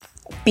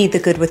Be the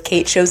Good with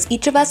Kate shows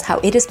each of us how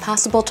it is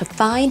possible to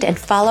find and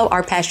follow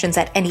our passions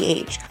at any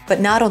age. But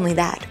not only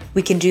that,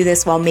 we can do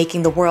this while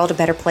making the world a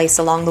better place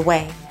along the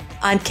way.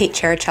 I'm Kate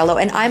Chericello,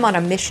 and I'm on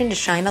a mission to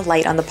shine a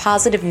light on the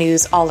positive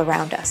news all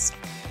around us.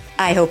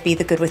 I hope Be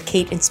the Good with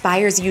Kate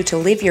inspires you to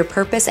live your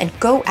purpose and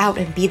go out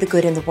and be the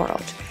good in the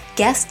world.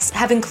 Guests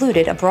have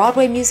included a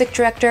Broadway music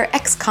director,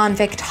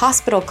 ex-convict,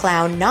 hospital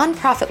clown,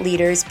 nonprofit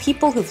leaders,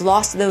 people who've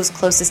lost those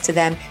closest to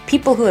them,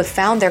 people who have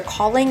found their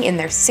calling in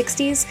their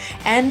 60s,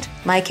 and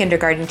my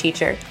kindergarten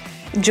teacher.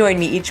 Join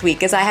me each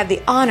week as I have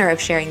the honor of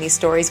sharing these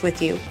stories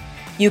with you.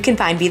 You can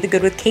find Be the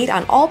Good with Kate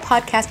on all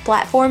podcast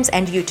platforms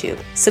and YouTube.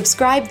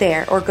 Subscribe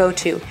there or go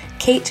to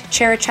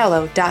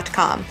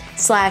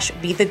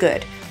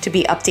katechericello.com/bethegood to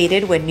be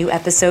updated when new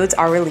episodes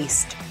are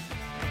released.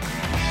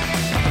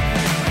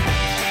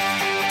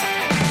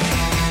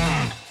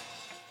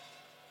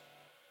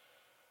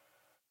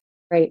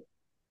 Great.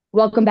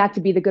 Welcome back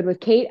to Be the Good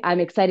with Kate. I'm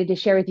excited to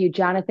share with you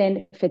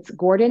Jonathan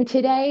FitzGordon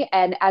today.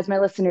 And as my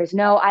listeners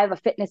know, I have a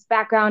fitness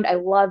background. I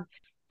love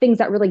things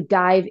that really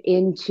dive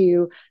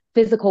into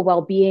physical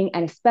well-being,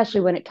 and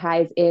especially when it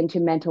ties into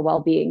mental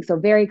well-being. So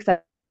very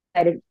excited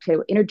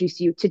to introduce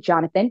you to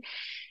Jonathan.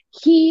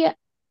 He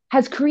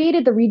has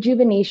created the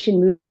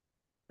rejuvenation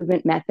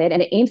movement method,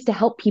 and it aims to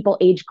help people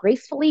age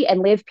gracefully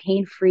and live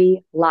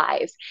pain-free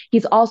lives.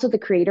 He's also the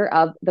creator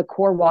of the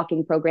Core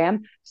Walking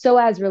program, So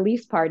As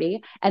Release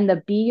Party, and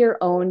the Be Your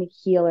Own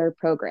Healer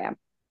program.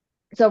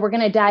 So we're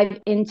going to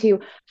dive into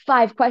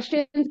 5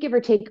 questions, give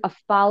or take a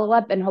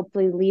follow-up, and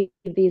hopefully leave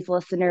these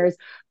listeners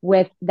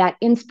with that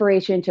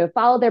inspiration to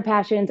follow their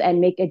passions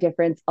and make a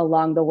difference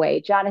along the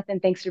way.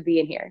 Jonathan, thanks for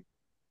being here.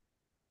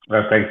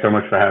 Thanks so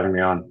much for having me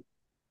on.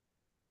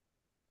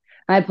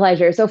 My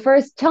pleasure. So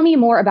first, tell me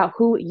more about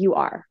who you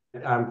are.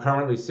 I'm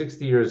currently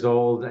 60 years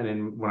old,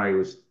 and when I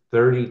was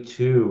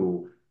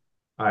 32,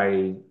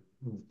 I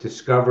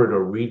discovered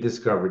or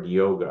rediscovered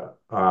yoga.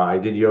 I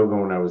did yoga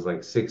when I was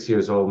like 6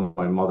 years old.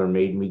 My mother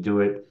made me do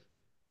it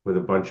with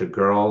a bunch of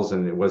girls,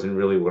 and it wasn't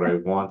really what I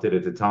wanted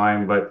at the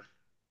time. But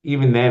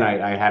even then,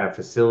 I had a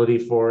facility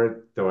for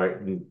it, though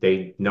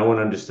no one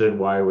understood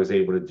why I was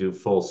able to do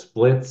full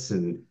splits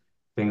and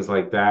things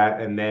like that.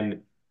 And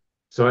then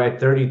so at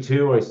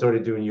 32, I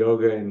started doing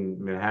yoga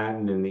in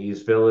Manhattan in the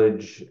East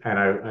Village, and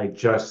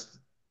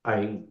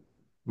I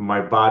my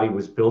body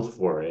was built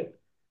for it,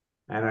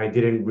 and I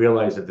didn't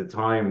realize at the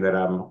time that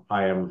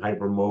I am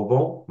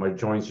hypermobile. My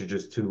joints are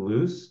just too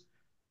loose.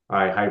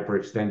 I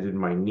hyperextended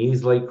my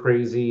knees like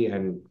crazy,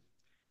 and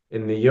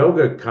in the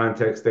yoga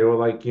context, they were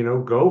like,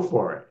 go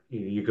for it.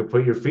 You could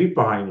put your feet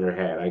behind your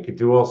head. I could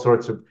do all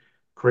sorts of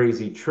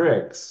crazy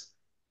tricks,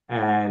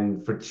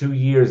 and for 2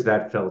 years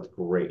that felt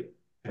great.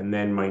 And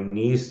then my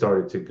knees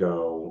started to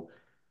go,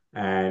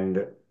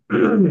 and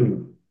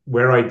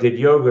where I did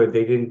yoga,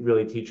 they didn't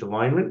really teach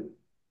alignment.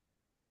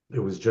 It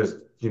was just,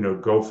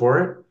 go for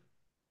it.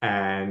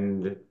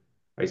 And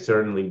I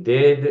certainly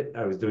did.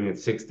 I was doing it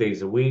 6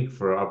 days a week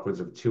for upwards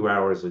of 2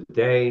 hours a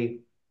day.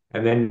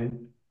 And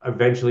then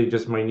eventually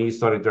just my knees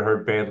started to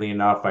hurt badly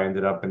enough. I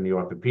ended up in an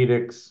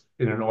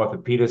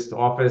orthopedist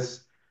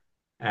office,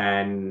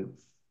 and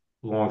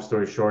long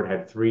story short,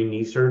 had 3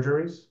 knee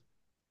surgeries.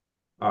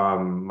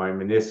 My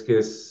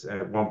meniscus,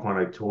 at one point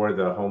I tore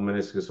the whole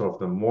meniscus off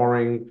the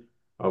mooring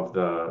of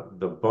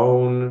the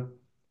bone,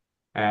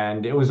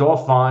 and it was all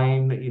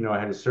fine. I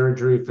had a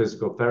surgery,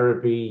 physical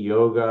therapy,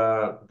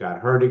 yoga,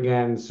 got hurt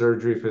again,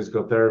 surgery,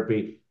 physical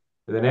therapy.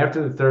 And then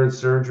after the 3rd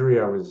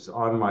surgery, I was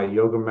on my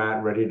yoga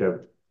mat ready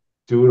to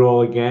do it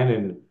all again.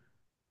 And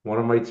one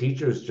of my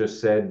teachers just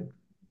said,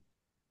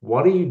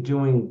 "What are you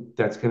doing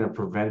that's going to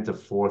prevent a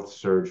 4th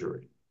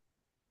surgery?"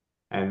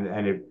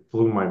 And it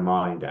blew my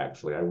mind,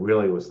 actually. I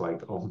really was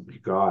like, oh my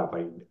God,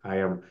 like I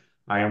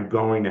am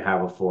going to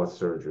have a 4th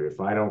surgery if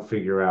I don't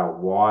figure out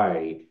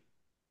why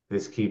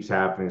this keeps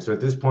happening. So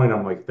at this point,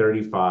 I'm like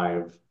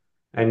 35.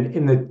 And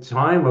in the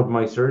time of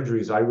my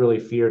surgeries, I really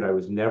feared I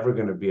was never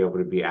going to be able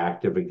to be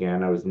active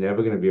again. I was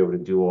never going to be able to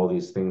do all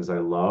these things I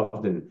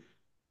loved. And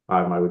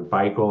I would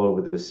bike all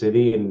over the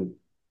city. And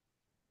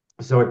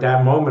so at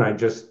that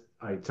moment,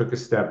 I took a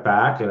step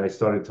back and I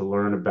started to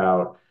learn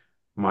about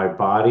my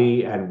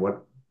body and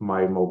what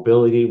my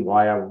mobility,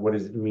 what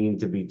does it mean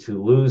to be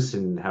too loose,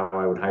 and how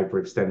I would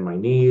hyperextend my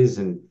knees,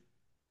 and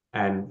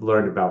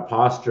learned about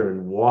posture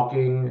and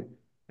walking.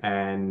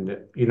 And,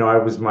 I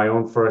was my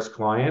own first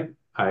client.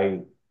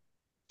 I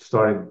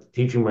started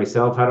teaching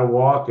myself how to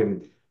walk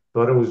and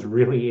thought it was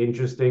really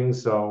interesting.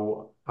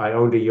 So I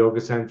owned a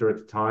yoga center at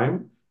the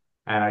time,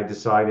 and I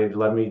decided,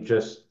 let me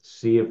just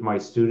see if my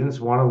students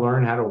want to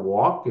learn how to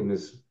walk in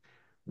this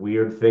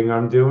weird thing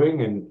I'm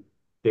doing. And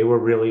they were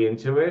really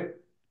into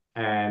it.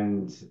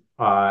 And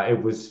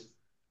it was,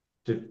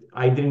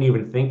 I didn't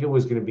even think it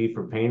was going to be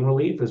for pain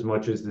relief as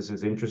much as this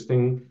is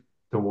interesting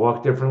to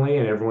walk differently.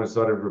 And everyone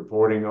started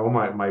reporting, oh,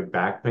 my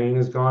back pain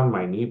is gone,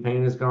 my knee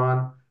pain is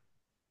gone.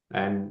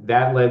 And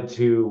that led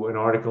to an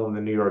article in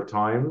the New York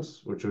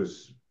Times, which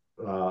was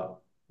a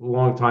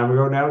long time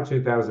ago now,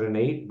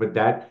 2008. But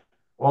that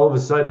all of a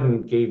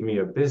sudden gave me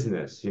a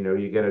business. You know,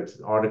 you get an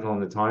article in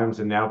the Times,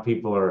 and now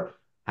people are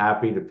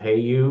happy to pay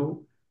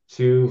you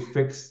to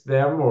fix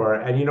them.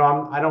 And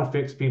I don't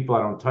fix people,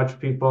 I don't touch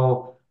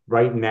people.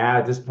 Right now,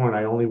 at this point,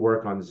 I only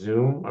work on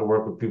Zoom. I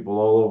work with people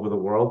all over the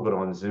world, but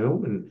on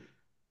Zoom,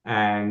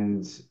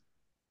 and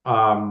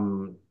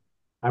um,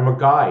 I'm a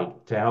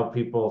guide to help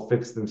people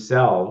fix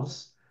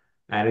themselves.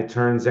 And it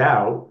turns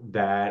out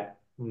that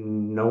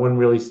no one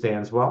really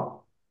stands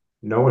well.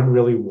 No one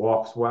really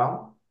walks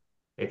well.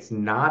 It's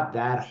not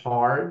that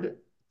hard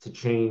to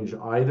change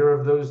either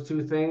of those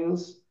two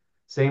things.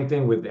 Same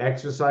thing with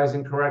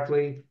exercising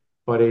correctly,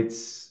 but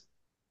it's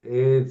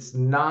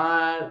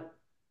not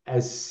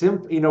as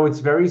simple. It's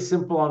very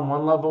simple on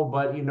one level,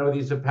 but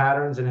these are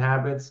patterns and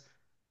habits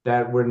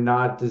that were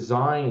not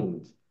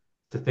designed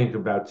to think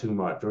about too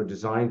much or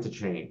designed to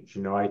change.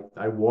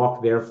 I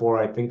walk, therefore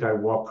I think I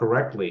walk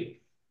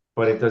correctly,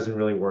 but it doesn't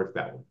really work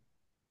that way.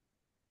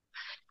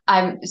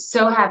 I'm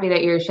so happy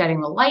that you're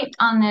shedding the light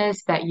on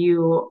this, that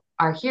you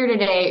are here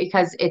today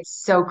because it's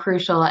so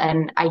crucial.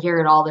 And I hear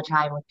it all the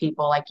time with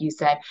people, like you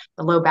said,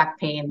 the low back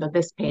pain, the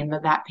this pain, the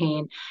that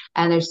pain.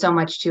 And there's so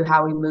much to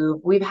how we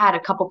move. We've had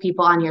a couple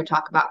people on here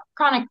talk about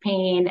chronic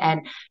pain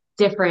and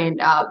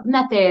different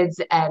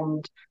methods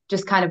and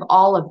just kind of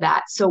all of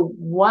that. So,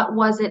 what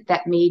was it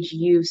that made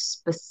you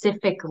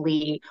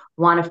specifically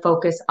want to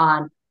focus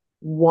on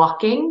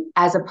walking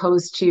as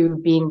opposed to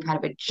being kind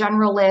of a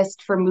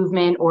generalist for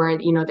movement, or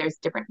there's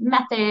different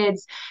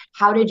methods?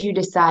 How did you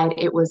decide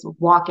it was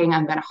walking,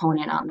 I'm going to hone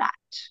in on that?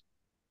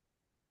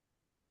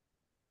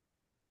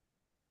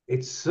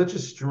 It's such a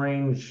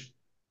strange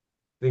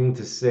thing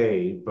to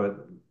say,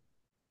 but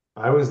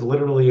I was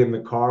literally in the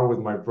car with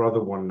my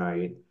brother one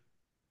night,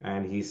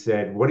 and he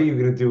said, "What are you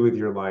going to do with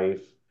your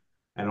life?"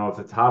 And off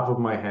the top of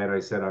my head, I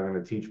said, "I'm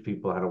going to teach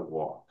people how to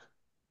walk."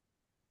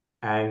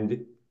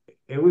 And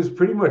it was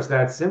pretty much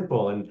that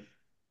simple. And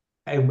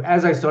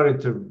as I started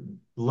to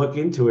look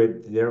into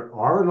it, there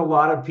aren't a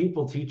lot of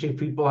people teaching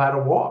people how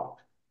to walk.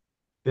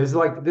 There's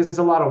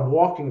a lot of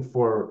walking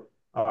for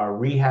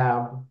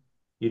rehab,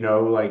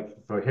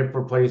 like for hip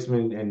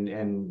replacement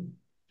and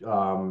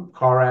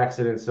car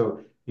accidents.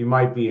 So you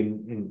might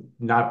be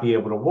not be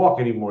able to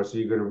walk anymore, so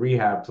you go to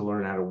rehab to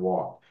learn how to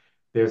walk.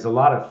 There's a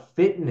lot of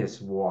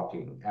fitness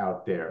walking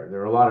out there.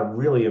 There are a lot of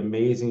really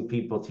amazing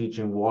people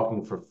teaching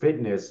walking for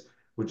fitness,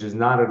 which is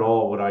not at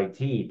all what I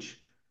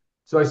teach.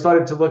 So I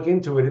started to look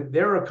into it.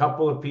 There are a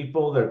couple of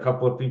people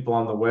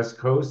on the West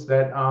Coast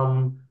that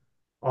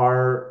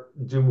are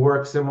do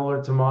work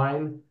similar to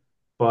mine,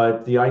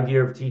 but the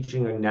idea of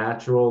teaching a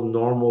natural,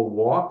 normal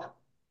walk,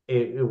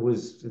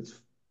 it's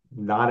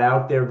not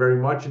out there very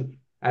much. And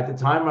at the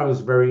time, I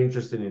was very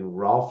interested in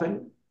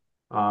Rolfing.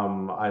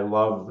 I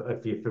love,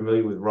 if you're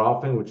familiar with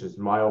Rolfing, which is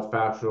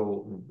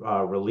myofascial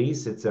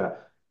release.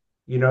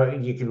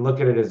 You can look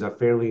at it as a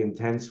fairly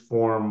intense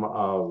form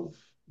of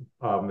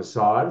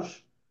massage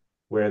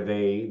where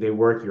they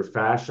work your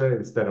fascia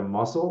instead of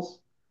muscles.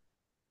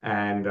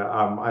 And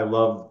I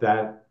love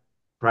that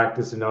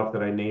practice enough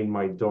that I named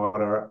my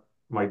daughter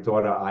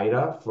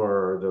Ida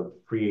for the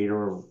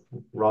creator of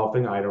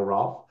Rolfing, Ida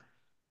Rolf.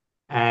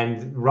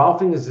 And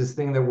Rolfing is this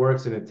thing that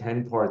works in a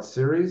 10-part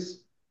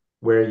series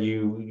where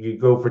you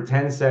go for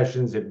 10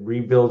 sessions, it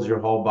rebuilds your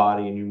whole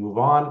body and you move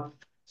on.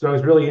 So I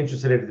was really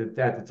interested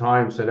at the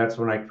time. So that's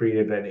when I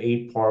created an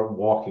 8-part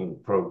walking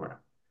program.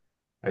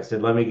 I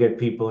said, let me get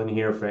people in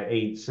here for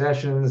 8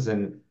 sessions.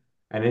 And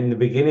in the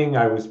beginning,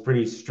 I was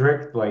pretty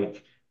strict,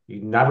 like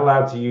you're not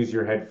allowed to use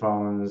your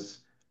headphones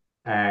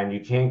and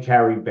you can't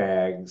carry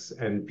bags.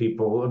 And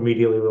people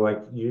immediately were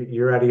like,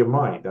 you're out of your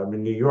mind. I'm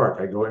in New York.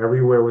 I go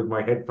everywhere with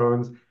my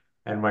headphones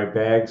and my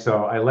bag.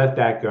 So I let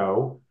that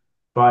go.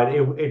 But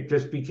it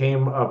just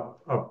became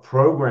a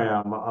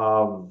program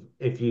of,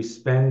 if you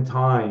spend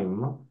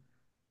time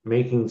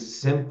making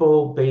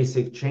simple,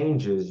 basic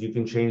changes, you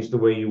can change the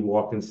way you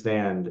walk and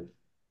stand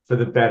for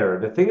the better.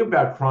 The thing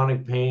about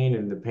chronic pain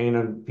and the pain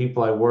on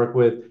people I work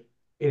with,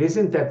 it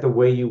isn't that the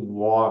way you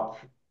walk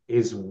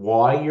is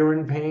why you're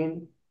in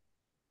pain,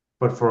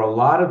 but for a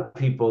lot of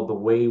people, the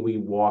way we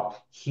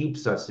walk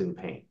keeps us in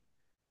pain.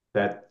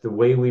 That the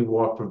way we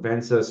walk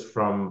prevents us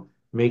from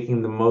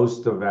making the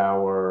most of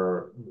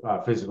our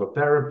physical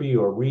therapy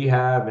or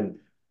rehab. And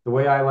the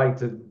way I like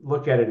to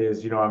look at it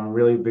is, I'm a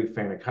really big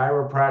fan of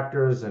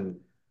chiropractors, and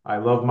I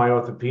love my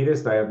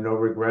orthopedist. I have no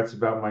regrets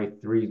about my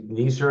 3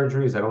 knee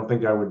surgeries. I don't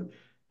think I would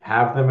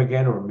have them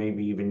again or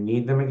maybe even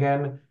need them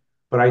again.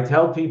 But I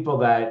tell people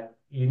that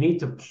you need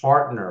to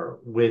partner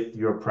with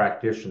your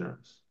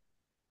practitioners.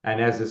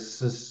 And as a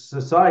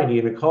society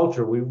and a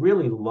culture, we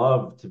really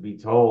love to be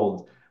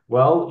told,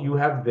 well, you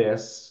have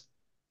this,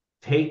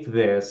 take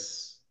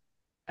this,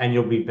 and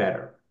you'll be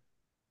better.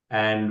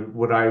 And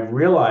what I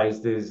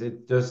realized is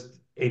it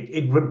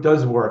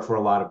does work for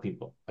a lot of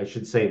people. I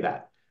should say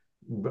that.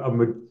 A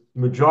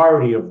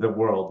majority of the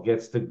world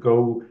gets to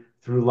go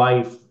through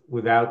life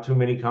without too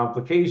many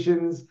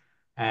complications,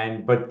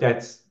 but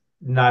that's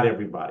not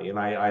everybody. And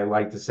I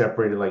like to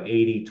separate it like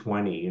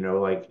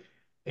 80-20, like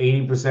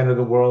 80% of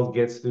the world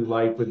gets through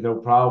life with no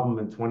problem,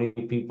 and 20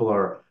 people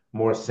are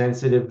more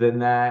sensitive than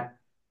that.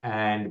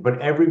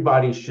 But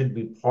everybody should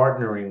be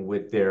partnering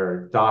with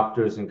their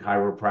doctors and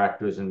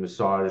chiropractors and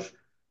massage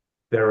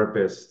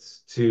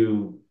therapists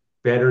to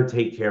better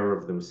take care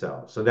of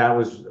themselves. So that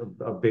was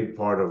a big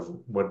part of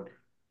what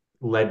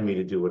led me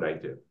to do what I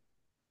do.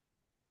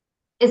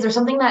 Is there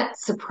something that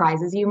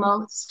surprises you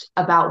most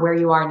about where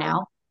you are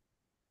now?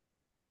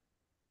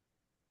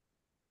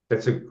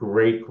 That's a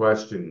great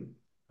question.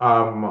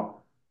 Um,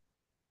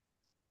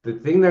 the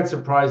thing that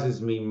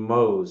surprises me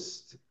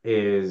most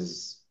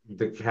is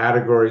the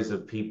categories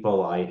of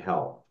people I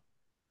help.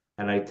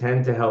 And I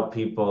tend to help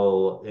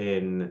people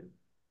in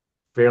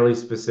fairly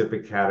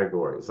specific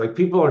categories. Like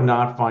people are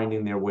not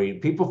finding their way.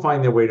 People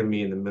find their way to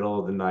me in the middle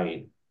of the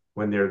night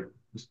when they're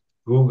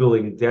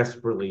Googling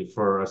desperately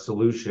for a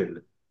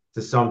solution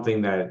to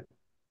something that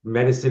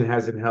medicine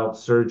hasn't helped,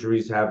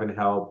 surgeries haven't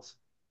helped.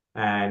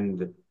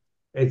 And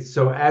it's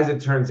so as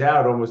it turns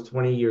out, almost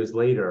 20 years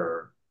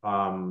later,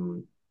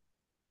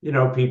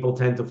 people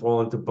tend to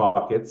fall into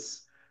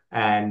buckets.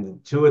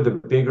 And two of the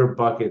bigger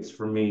buckets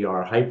for me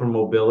are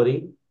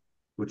hypermobility,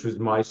 which was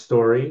my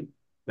story,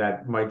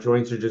 that my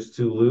joints are just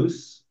too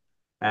loose.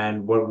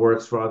 And what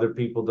works for other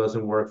people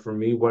doesn't work for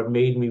me. What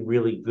made me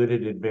really good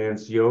at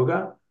advanced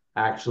yoga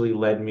actually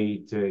led me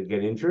to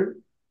get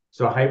injured.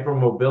 So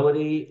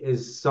hypermobility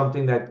is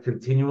something that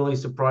continually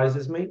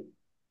surprises me.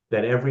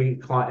 That every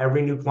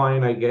new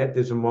client I get,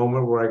 there's a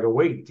moment where I go,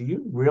 wait, do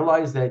you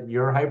realize that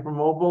you're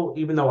hypermobile?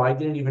 Even though I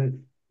didn't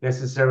even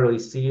necessarily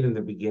see it in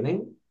the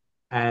beginning.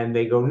 And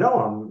they go, no,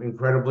 I'm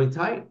incredibly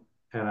tight.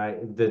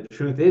 The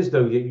truth is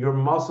though, your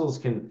muscles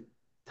can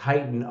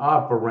tighten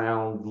up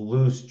around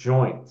loose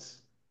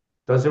joints.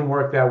 Doesn't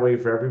work that way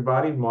for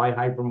everybody. My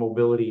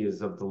hypermobility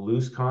is of the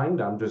loose kind.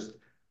 I'm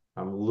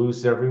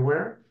loose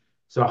everywhere.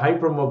 So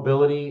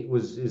hypermobility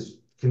was is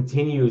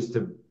continues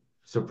to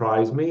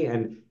surprise me.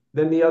 And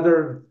then the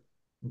other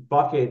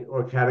bucket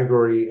or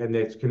category, and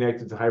that's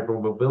connected to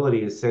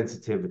hypermobility, is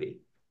sensitivity.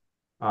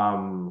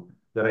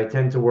 That I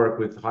tend to work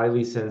with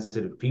highly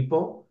sensitive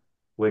people,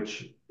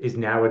 which is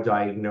now a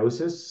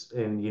diagnosis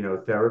in,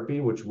 therapy,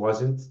 which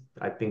wasn't,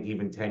 I think,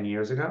 even 10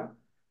 years ago.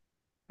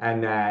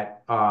 And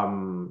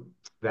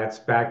that's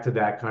back to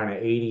that kind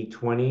of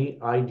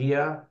 80-20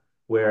 idea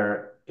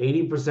where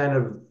 80%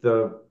 of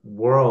the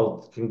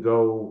world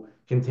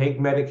can take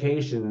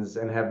medications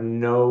and have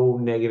no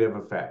negative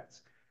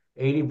effects.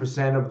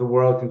 80% of the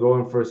world can go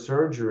in for a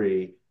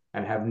surgery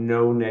and have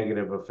no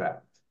negative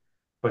effect.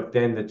 But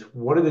then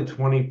what do the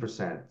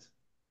 20%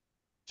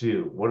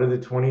 do? What are the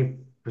 20%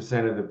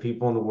 of the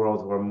people in the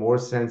world who are more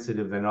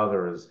sensitive than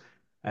others?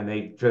 And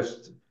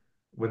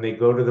when they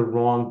go to the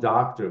wrong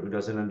doctor who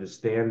doesn't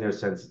understand their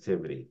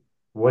sensitivity,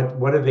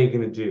 what are they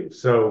going to do?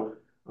 So,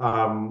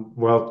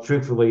 well,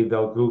 truthfully,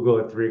 they'll Google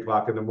at 3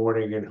 o'clock in the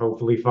morning and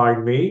hopefully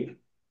find me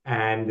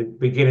and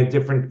begin a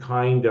different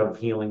kind of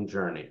healing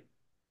journey.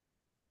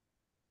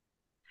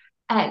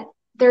 And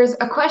there's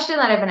a question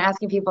that I've been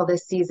asking people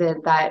this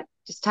season that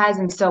just ties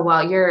in so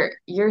well.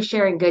 You're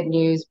sharing good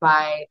news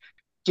by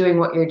doing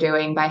what you're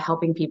doing, by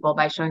helping people,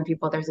 by showing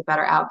people there's a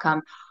better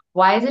outcome.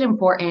 Why is it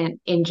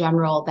important in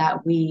general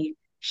that we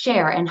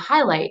share and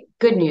highlight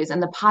good news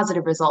and the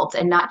positive results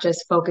and not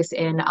just focus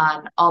in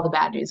on all the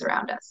bad news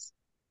around us?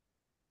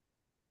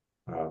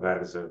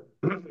 That is a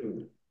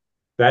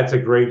That's a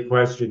great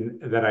question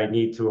that I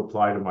need to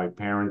apply to my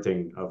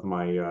parenting of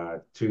my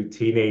two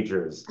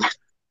teenagers.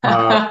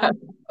 Uh,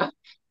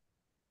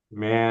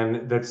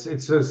 Man,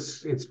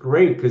 it's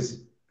great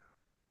because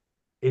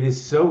it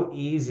is so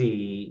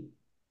easy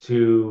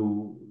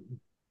to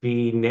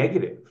be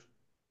negative,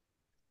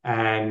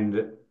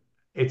 and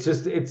it's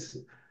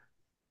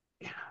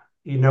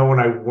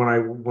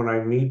when I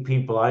meet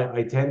people,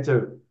 I tend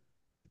to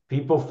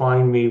people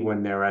find me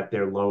when they're at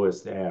their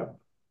lowest ebb,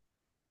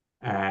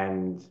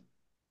 and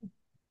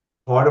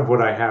part of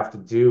what I have to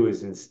do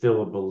is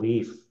instill a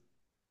belief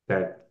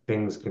that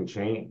things can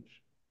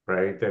change,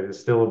 right? That is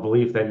still a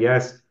belief that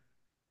yes,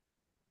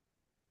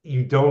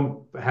 you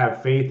don't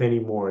have faith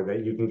anymore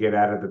that you can get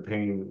out of the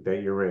pain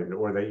that you're in,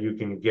 or that you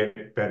can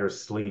get better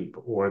sleep,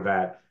 or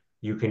that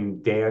you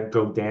can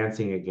go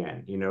dancing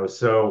again,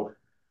 So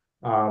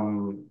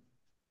um,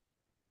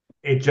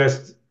 it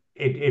just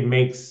it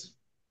makes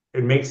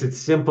it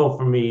simple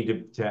for me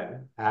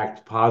to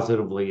act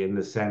positively in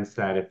the sense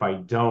that if I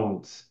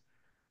don't,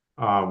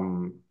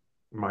 um,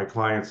 my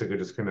clients are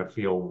just going to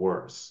feel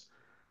worse.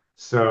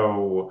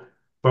 So,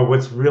 but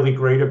what's really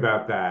great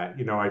about that,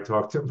 I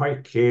talk to my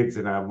kids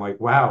and I'm like,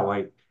 wow,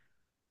 like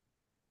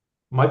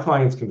my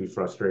clients can be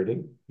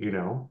frustrating,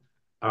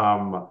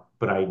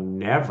 but I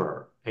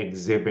never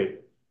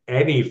exhibit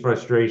any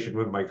frustration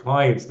with my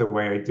clients the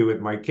way I do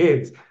with my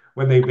kids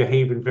when they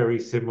behave in very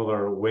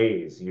similar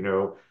ways.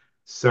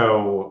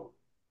 So,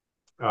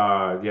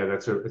 yeah,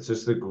 it's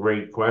just a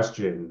great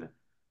question.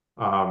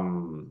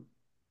 Um,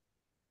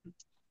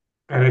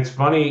 and it's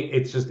funny,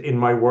 it's just in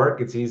my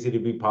work, it's easy to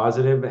be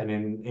positive, and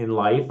in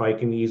life, I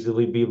can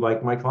easily be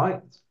like my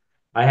clients.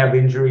 I have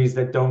injuries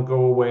that don't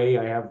go away.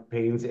 I have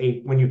pains,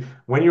 ache. When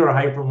you're a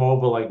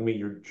hypermobile like me,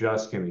 you're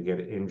just going to get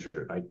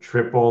injured. I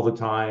trip all the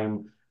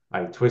time.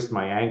 I twist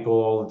my ankle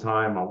all the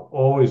time. I'm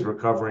always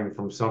recovering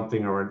from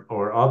something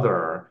or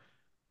other.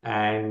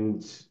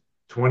 And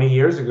 20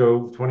 years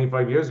ago,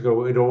 25 years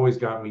ago, it always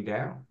got me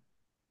down.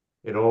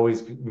 It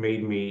always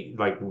made me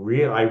like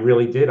real. I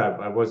really did.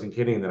 I wasn't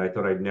kidding that I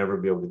thought I'd never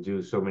be able to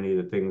do so many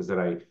of the things that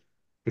I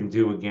can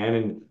do again.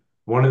 And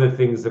one of the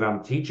things that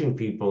I'm teaching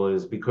people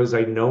is because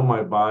I know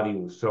my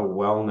body so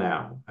well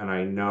now, and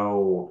I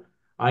know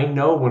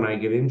when I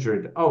get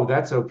injured, oh,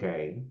 that's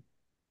okay.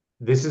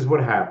 This is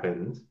what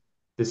happened.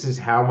 This is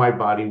how my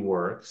body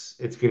works.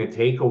 It's going to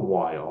take a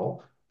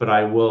while, but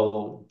I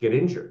will get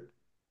injured.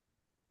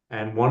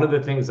 And one of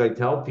the things I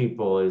tell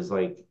people is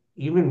like,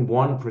 even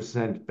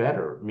 1%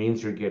 better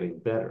means you're getting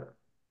better.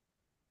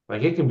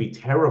 Like it can be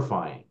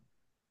terrifying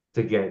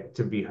to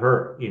be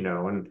hurt,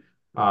 and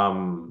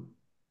um,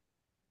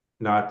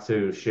 not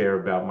to share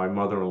about my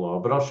mother-in-law,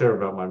 but I'll share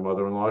about my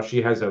mother-in-law.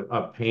 She has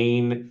a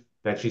pain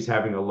that she's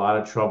having a lot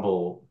of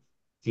trouble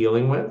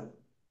dealing with,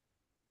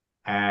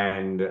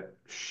 and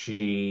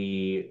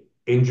she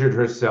injured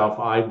herself,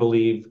 I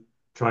believe,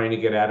 trying to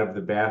get out of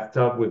the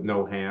bathtub with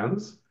no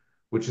hands,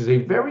 which is a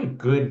very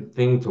good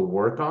thing to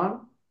work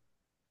on.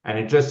 And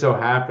it just so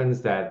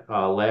happens that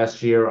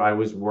last year I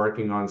was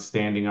working on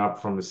standing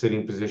up from a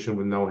sitting position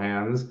with no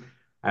hands,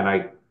 and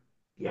I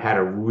had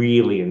a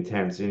really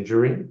intense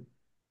injury.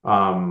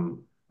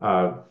 Um,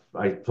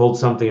 I pulled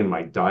something in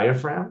my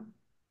diaphragm,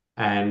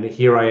 and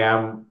here I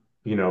am,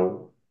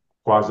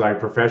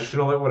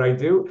 quasi-professional at what I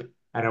do.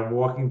 And I'm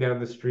walking down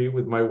the street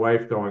with my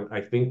wife going,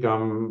 I think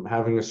I'm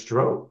having a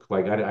stroke.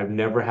 Like I've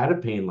never had a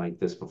pain like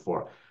this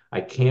before. I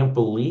can't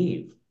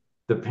believe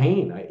the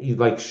pain.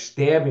 Like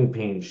stabbing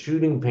pain,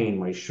 shooting pain,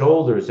 my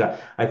shoulders.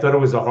 I thought it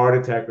was a heart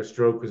attack or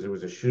stroke because there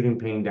was a shooting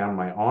pain down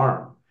my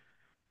arm.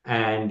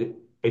 And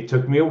it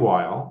took me a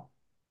while,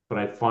 but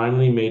I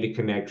finally made a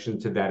connection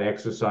to that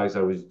exercise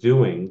I was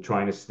doing,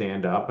 trying to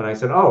stand up. And I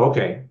said, oh,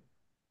 okay.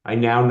 I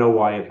now know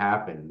why it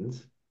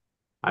happened.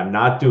 I'm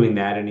not doing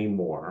that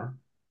anymore.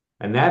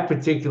 And that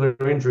particular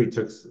injury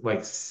took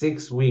like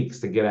 6 weeks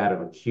to get out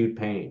of acute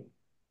pain.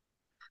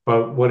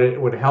 But what it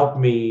would help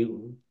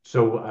me,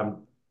 so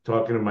I'm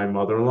talking to my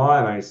mother-in-law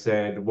and I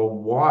said, well,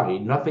 why?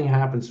 Nothing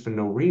happens for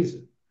no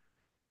reason,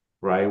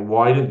 right?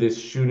 Why did this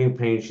shooting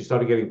pain? She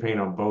started getting pain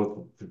on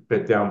both,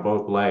 bit down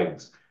both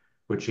legs,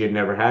 which she had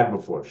never had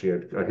before. She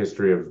had a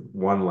history of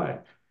one leg.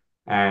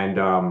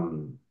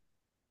 And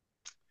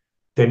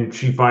then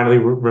she finally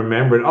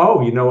remembered,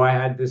 oh, I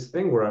had this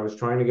thing where I was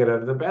trying to get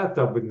out of the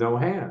bathtub with no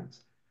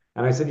hands.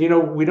 And I said,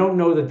 we don't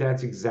know that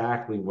that's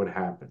exactly what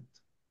happened,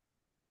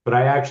 but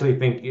I actually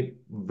think it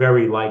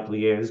very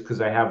likely is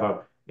because I have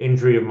a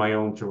injury of my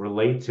own to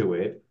relate to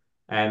it.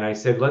 And I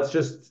said,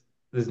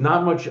 there's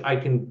not much I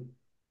can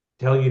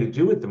tell you to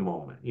do at the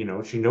moment.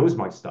 She knows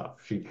my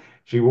stuff.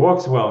 She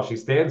walks well, she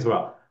stands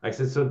well. I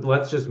said, so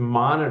let's just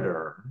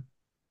monitor.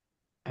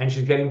 And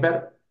she's getting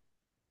better,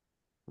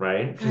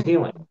 right? She's Good.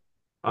 healing.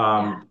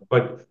 Yeah.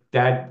 But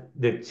that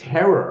the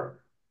terror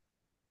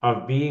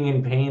of being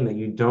in pain that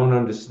you don't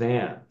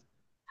understand,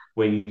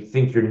 where you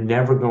think you're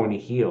never going to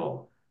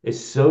heal,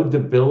 is so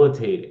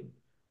debilitating.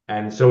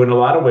 And so, in a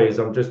lot of ways,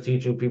 I'm just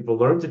teaching people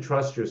learn to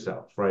trust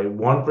yourself, right?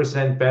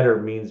 1% better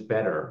means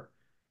better.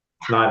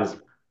 It's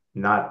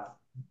not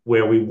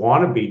where we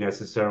want to be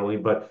necessarily,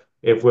 but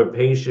if we're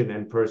patient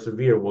and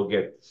persevere, we'll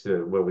get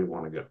to where we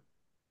want to go.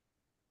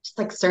 Just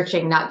like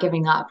searching, not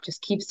giving up,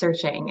 just keep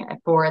searching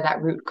for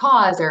that root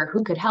cause or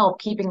who could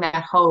help, keeping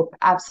that hope.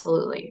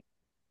 Absolutely.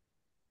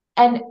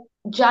 And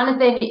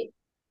Jonathan,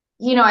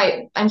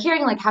 I'm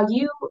hearing like how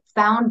you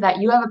found that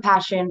you have a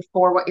passion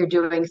for what you're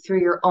doing through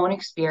your own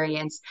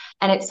experience.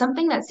 And it's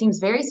something that seems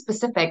very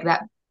specific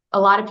that a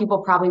lot of people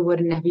probably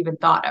wouldn't have even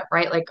thought of,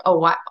 right? Like, oh,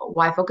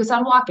 why focus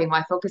on walking?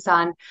 Why focus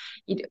on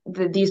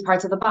these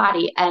parts of the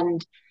body?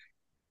 And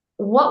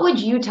what would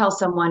you tell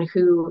someone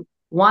who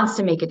wants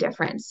to make a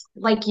difference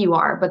like you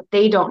are, but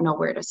they don't know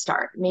where to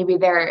start? Maybe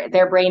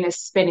their brain is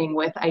spinning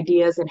with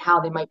ideas and how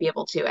they might be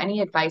able to.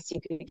 Any advice you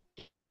could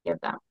give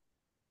them?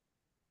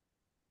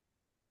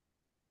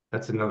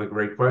 That's another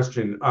great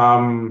question.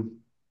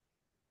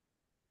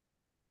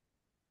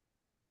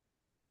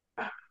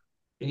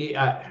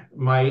 Yeah,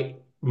 my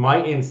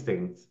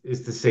instinct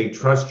is to say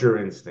trust your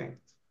instinct,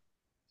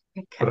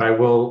 but Okay.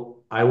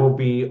 I will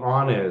be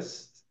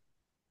honest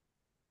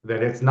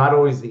that it's not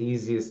always the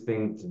easiest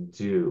thing to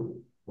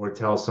do or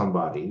tell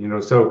somebody.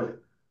 So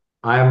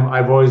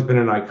I've always been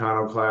an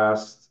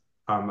iconoclast.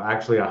 I'm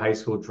actually a high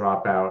school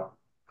dropout.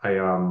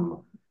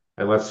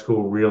 I left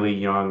school really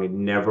young. It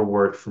never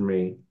worked for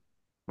me.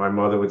 My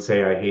mother would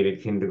say I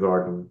hated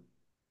kindergarten.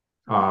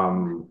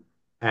 Um,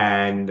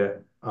 and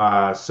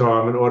so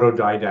I'm an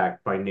autodidact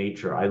by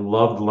nature. I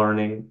loved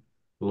learning,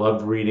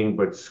 loved reading,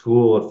 but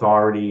school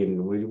authority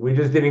and we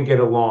just didn't get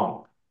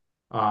along.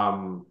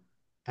 Um,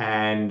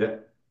 and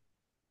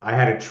I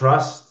had to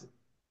trust,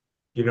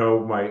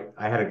 I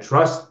had to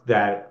trust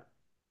that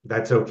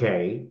that's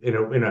okay.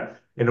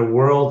 in a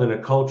world, in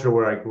a culture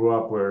where I grew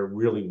up where it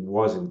really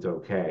wasn't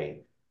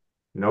okay.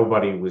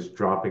 Nobody was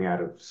dropping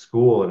out of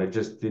school, and it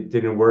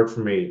didn't work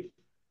for me.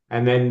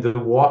 And then the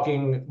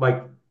walking,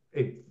 like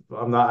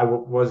I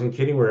wasn't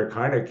kidding, where it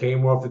kind of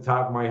came off the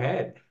top of my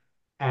head.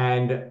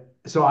 And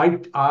so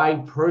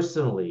I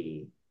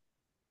personally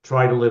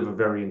try to live a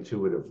very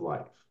intuitive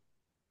life.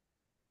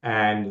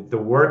 And the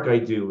work I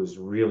do is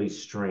really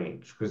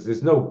strange because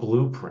there's no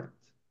blueprint.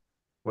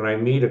 When I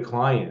meet a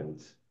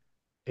client,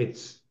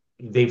 it's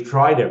they've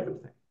tried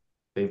everything.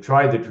 They've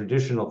tried the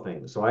traditional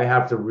things. So I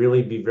have to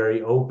really be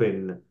very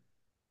open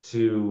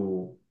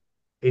to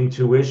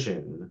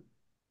intuition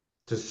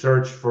to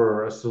search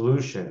for a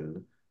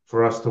solution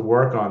for us to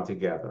work on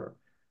together.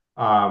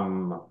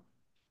 Um,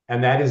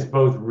 and that is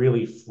both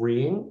really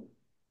freeing.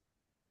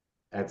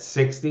 At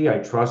 60, I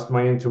trust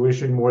my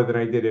intuition more than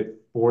I did at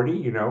 40,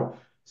 you know?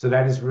 So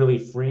that is really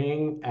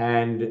freeing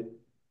and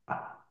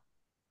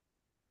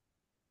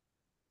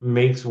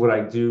makes what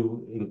I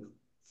do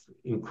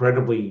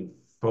incredibly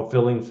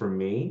fulfilling for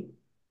me.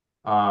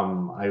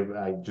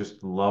 I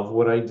just love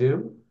what I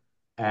do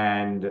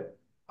and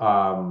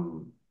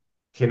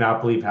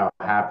cannot believe how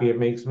happy it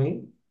makes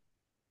me.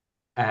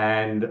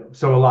 And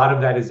so a lot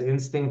of that is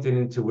instinct and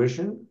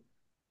intuition.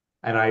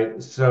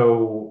 And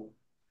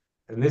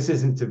this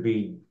isn't to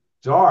be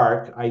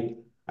dark. I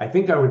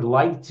think I would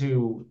like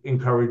to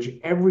encourage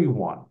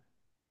everyone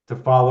to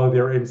follow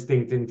their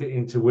instinct into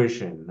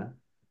intuition,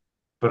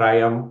 but I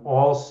am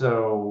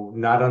also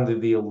not under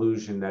the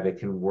illusion that it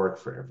can work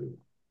for everyone.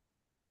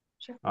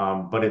 Sure.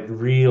 But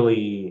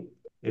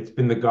it's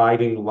been the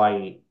guiding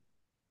light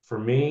for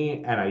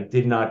me, and I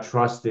did not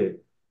trust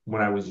it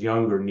when I was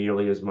younger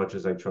nearly as much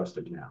as I trust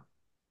it now.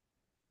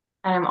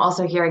 And I'm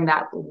also hearing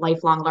that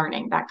lifelong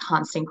learning, that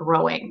constant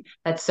growing.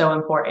 That's so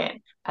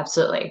important.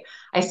 Absolutely.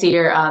 I see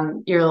your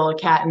little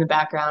cat in the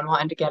background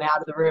wanting to get out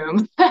of the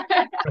room.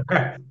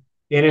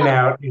 In and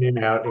out, in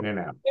and out, in and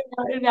out.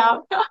 In and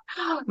out.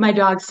 My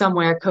dog's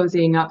somewhere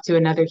cozying up to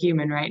another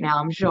human right now,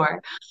 I'm sure.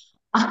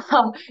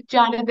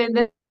 Jonathan,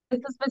 this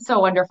has been so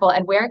wonderful.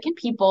 And where can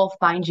people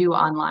find you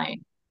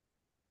online?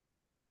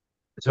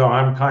 So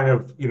I'm kind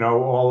of,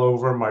 all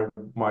over. My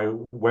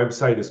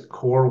website is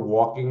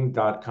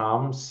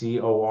corewalking.com,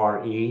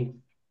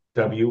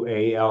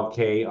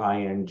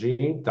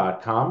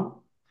 COREWALKING.com.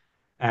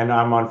 And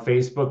I'm on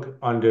Facebook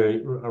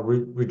under a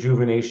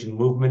Rejuvenation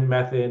Movement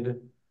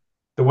Method.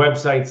 The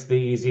website's the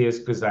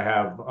easiest because I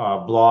have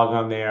a blog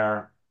on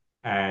there.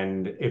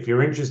 And if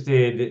you're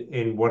interested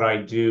in what I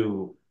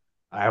do,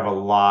 I have a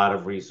lot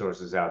of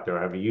resources out there.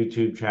 I have a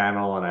YouTube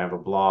channel and I have a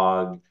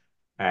blog.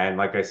 And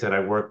like I said, I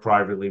work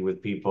privately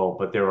with people,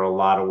 but there are a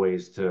lot of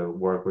ways to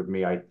work with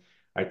me. I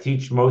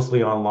teach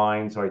mostly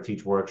online, so I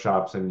teach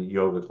workshops and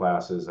yoga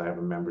classes. I have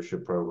a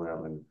membership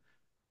program, and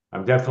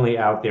I'm definitely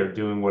out there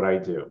doing what I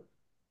do.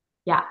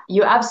 Yeah,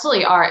 you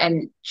absolutely are.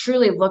 And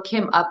truly look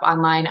him up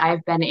online.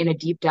 I've been in a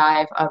deep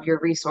dive of your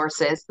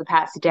resources the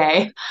past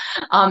day,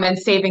 and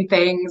saving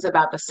things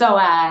about the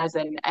psoas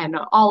and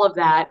all of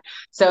that.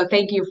 So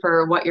thank you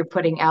for what you're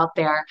putting out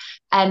there.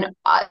 And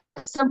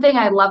something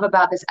I love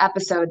about this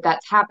episode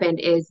that's happened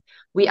is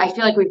I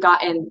feel like we've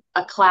gotten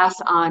a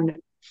class on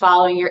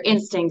following your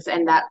instincts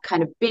and that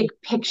kind of big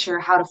picture,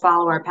 how to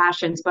follow our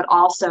passions, but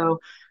also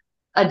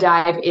a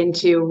dive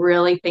into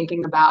really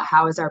thinking about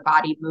how is our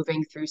body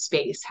moving through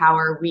space? How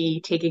are we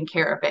taking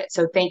care of it?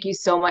 So thank you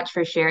so much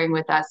for sharing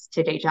with us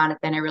today,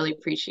 Jonathan. I really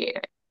appreciate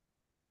it.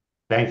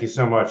 Thank you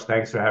so much.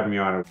 Thanks for having me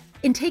on.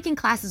 In taking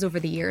classes over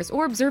the years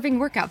or observing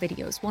workout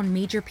videos, one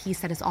major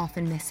piece that is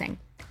often missing: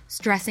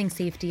 stressing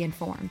safety and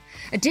form.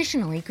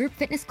 Additionally, group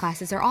fitness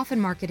classes are often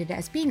marketed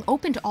as being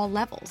open to all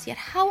levels, yet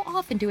how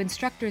often do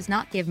instructors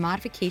not give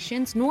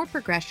modifications nor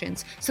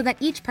progressions so that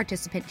each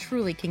participant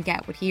truly can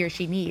get what he or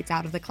she needs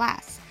out of the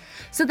class?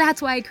 So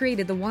that's why I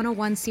created the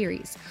 101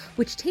 series,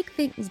 which take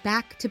things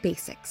back to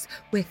basics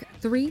with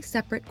 3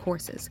 separate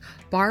courses: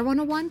 Bar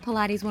 101,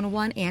 Pilates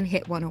 101, and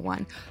HIIT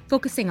 101,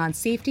 focusing on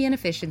safety and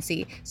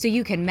efficiency so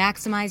you can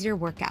maximize your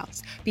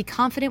workouts. Be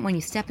confident when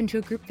you step into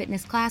a group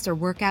fitness class or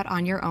workout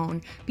on your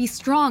own. Be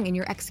strong in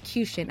your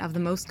execution of the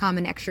most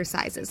common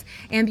exercises,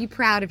 and be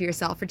proud of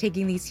yourself for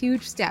taking these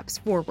huge steps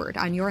forward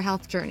on your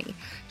health journey.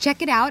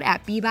 Check it out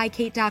at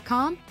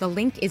bebykate.com. The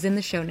link is in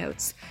the show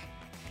notes.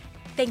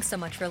 Thanks so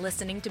much for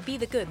listening to Be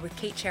the Good with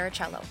Kate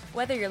Chericello.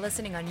 Whether you're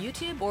listening on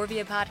YouTube or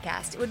via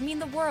podcast, it would mean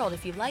the world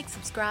if you liked,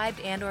 subscribed,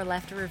 and or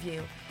left a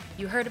review.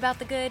 You heard about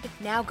the good?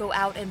 Now go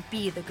out and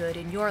be the good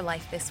in your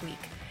life this week.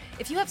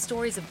 If you have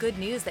stories of good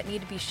news that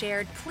need to be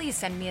shared, please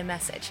send me a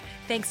message.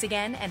 Thanks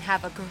again, and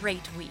have a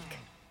great week.